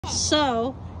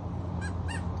So,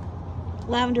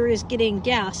 Lavender is getting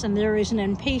gas and there is an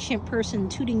impatient person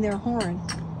tooting their horn,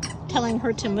 telling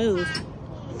her to move.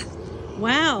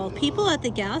 Wow, people at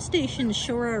the gas station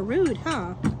sure are rude,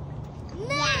 huh? Move!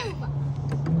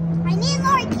 I need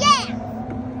more gas!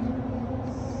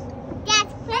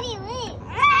 That's pretty rude.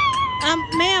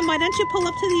 Ma'am, why don't you pull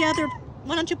up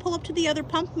to the other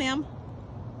pump, ma'am?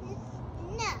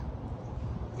 No.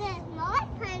 There's more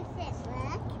pumps at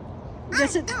work.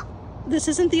 This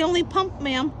isn't the only pump,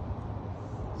 ma'am.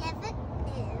 Yes, it is.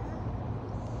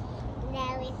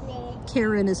 No, it's not.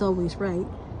 Karen is always right.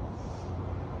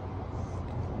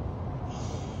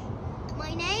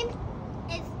 My name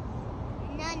is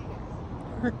Nana.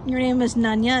 Your name is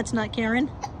Nanya, it's not Karen?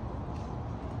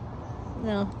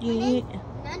 No, Nana.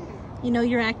 you know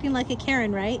you're acting like a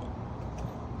Karen, right?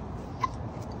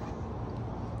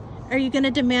 Are you going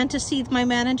to demand to see my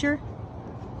manager?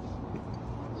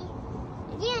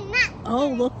 You're not.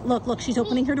 Oh, look, she's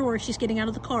opening her door. She's getting out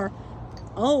of the car.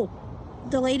 Oh,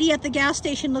 the lady at the gas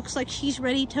station looks like she's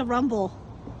ready to rumble.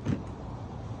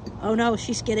 Oh no,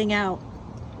 she's getting out.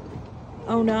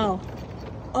 Oh no.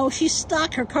 Oh, she's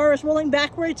stuck. Her car is rolling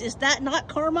backwards. Is that not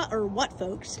karma or what,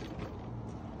 folks?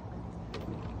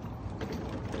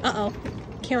 Uh-oh.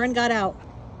 Karen got out.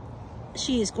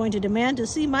 She is going to demand to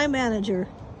see my manager.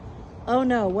 Oh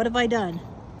no, what have I done?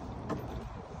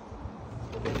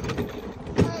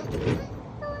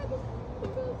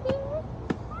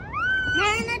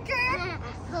 Manager?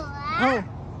 Oh.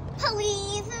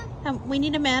 Please. We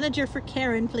need a manager for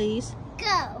Karen, please.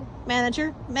 Go.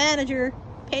 Manager,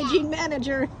 paging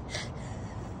manager.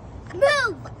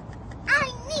 Move.